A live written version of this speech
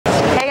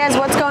Hey guys,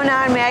 what's going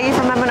on? Maggie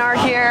from M&R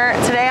here.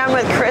 Today I'm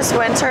with Chris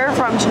Winter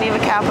from Geneva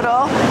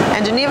Capital,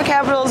 and Geneva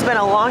Capital has been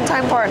a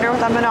long-time partner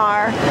with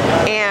M&R.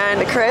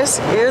 And Chris,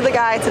 you're the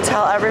guy to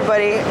tell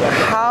everybody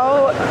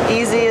how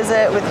easy is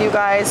it with you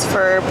guys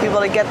for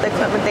people to get the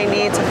equipment they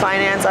need to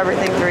finance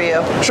everything through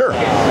you? Sure.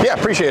 Yeah,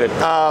 appreciate it.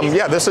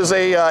 Yeah, this is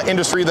a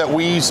industry that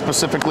we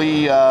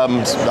specifically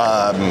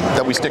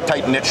that we stick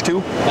tight niche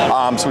to.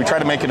 So we try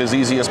to make it as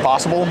easy as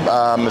possible.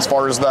 As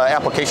far as the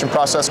application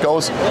process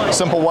goes,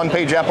 simple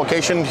one-page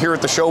application. Here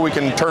at the show, we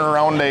can turn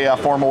around a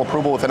formal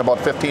approval within about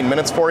 15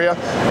 minutes for you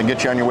and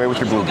get you on your way with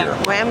your blue gear.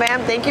 Wham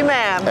bam, thank you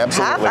ma'am.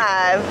 Absolutely.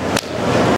 High five.